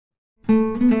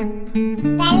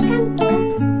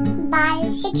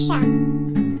Diksha.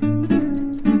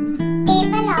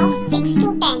 Table of 6 to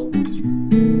 10.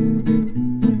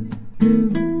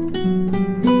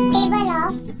 Table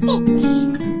of 6.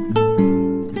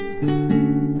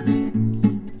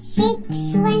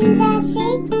 6 ones are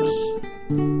 6.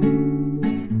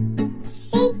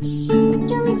 6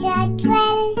 twos are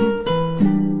 12.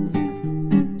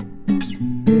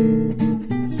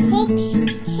 6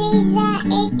 threes are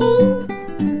 18.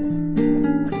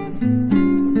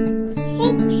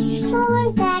 6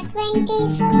 fours are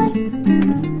 24.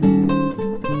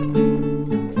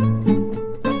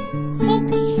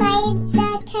 6 fives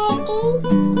are 30.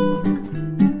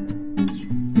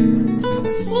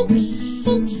 6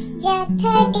 sixes are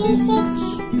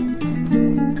 36.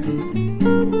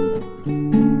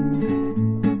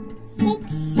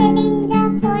 6 sevens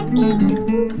are 42.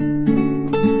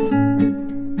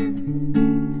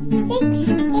 6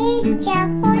 eights are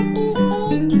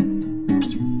 48.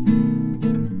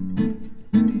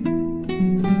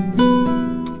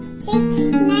 6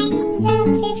 nines are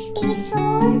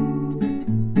 54.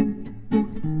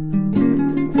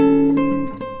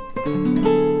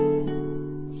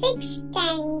 6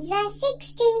 tens are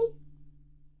 60.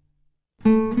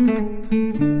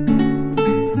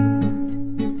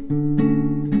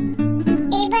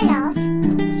 Table of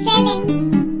 7.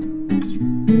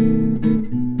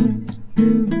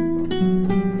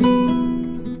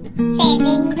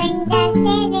 7 ones are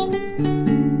 7.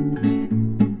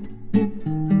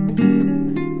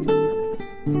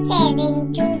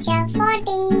 7 twos are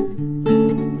 14.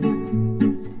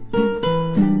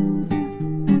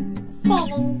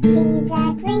 7 threes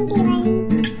are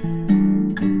 21.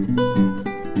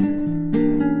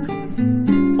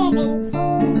 7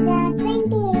 fours are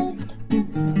 28.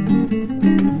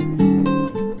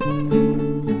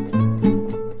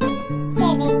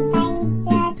 7 fives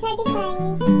are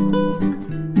 35.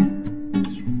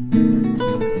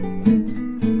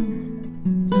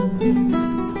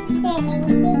 7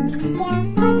 sixes are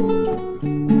 42.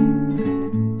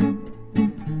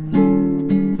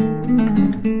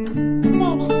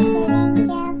 7 sevens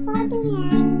are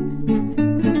 49.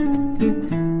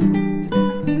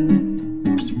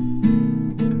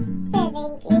 7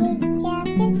 eights are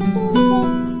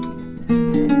 56.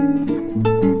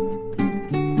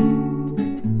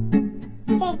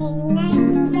 7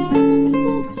 nines are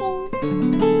 63.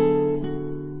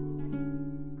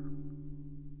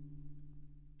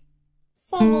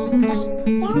 7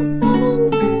 tens are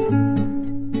 70.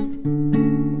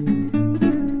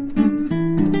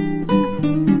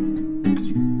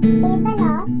 Table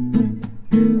of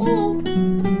 8.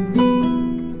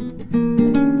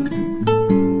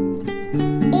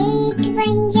 8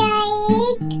 ones are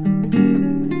 8.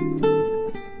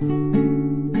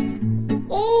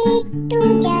 8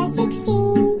 twos are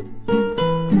 16.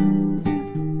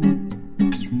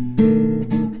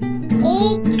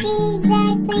 8 threes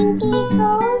are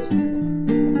 24.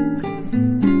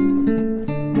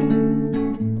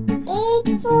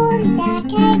 8 fours are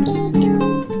 32.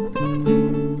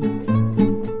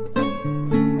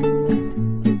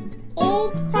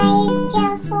 8 fives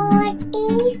are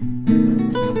 40.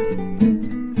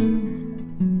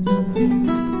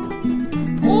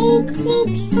 8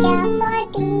 sixes are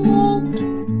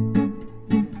 48.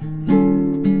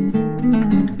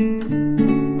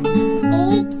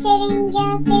 8 sevens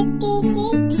are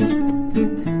 56.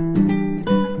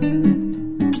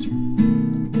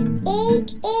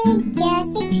 8 eights are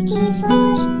 64.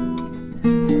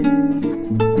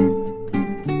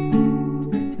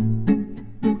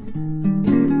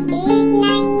 8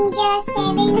 nines are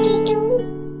 72.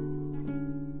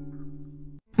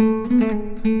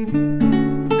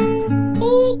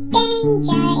 8 tens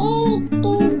are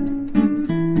 80.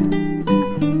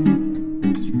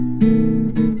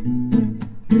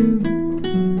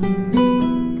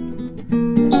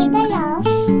 Table of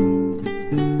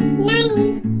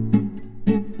 9.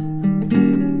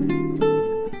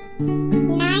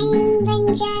 9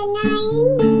 ones are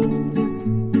 9.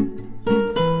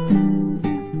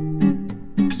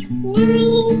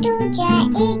 9 twos are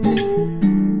 18.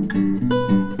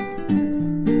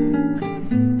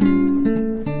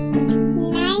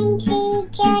 9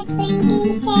 threes are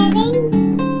 27.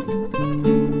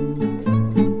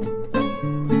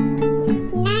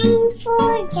 9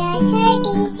 fours are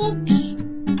 36.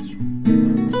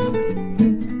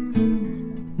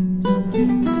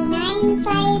 9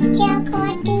 fives are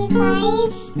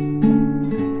 45.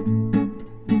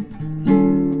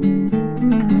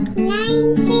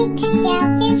 9 sixes are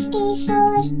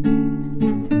 54.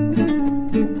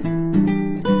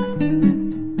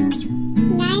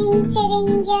 9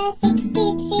 sevens are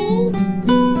 63.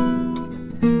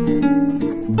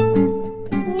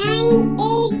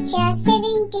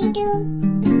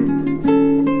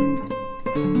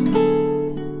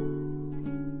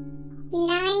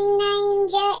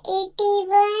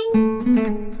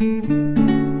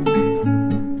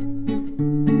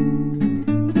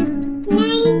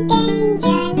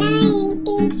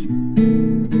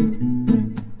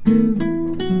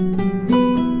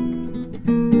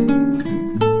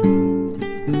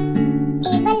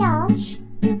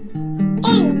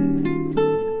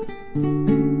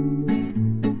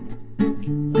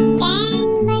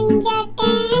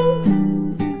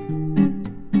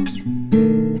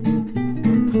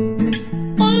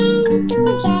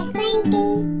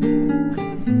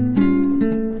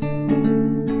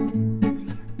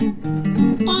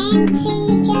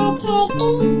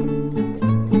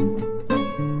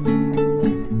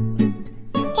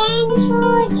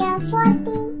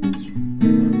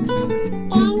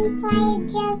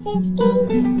 5 ja 50.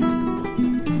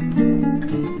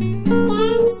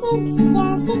 10 6 ja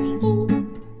 60.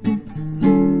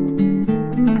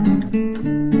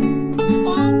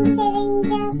 10 7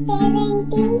 ja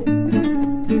 70.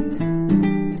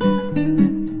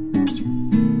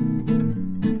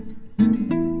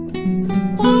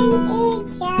 10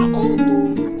 8 ja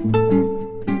 80.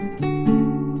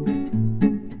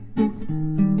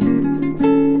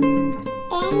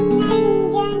 10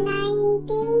 9 ja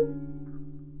 90.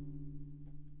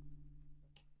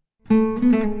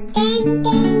 10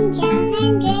 10 ja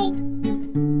 100.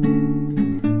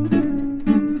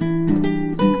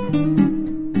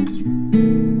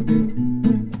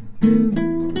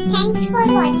 Thanks for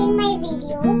watching my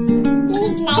videos.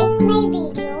 Please like my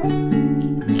videos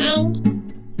and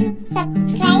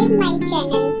subscribe my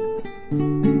channel.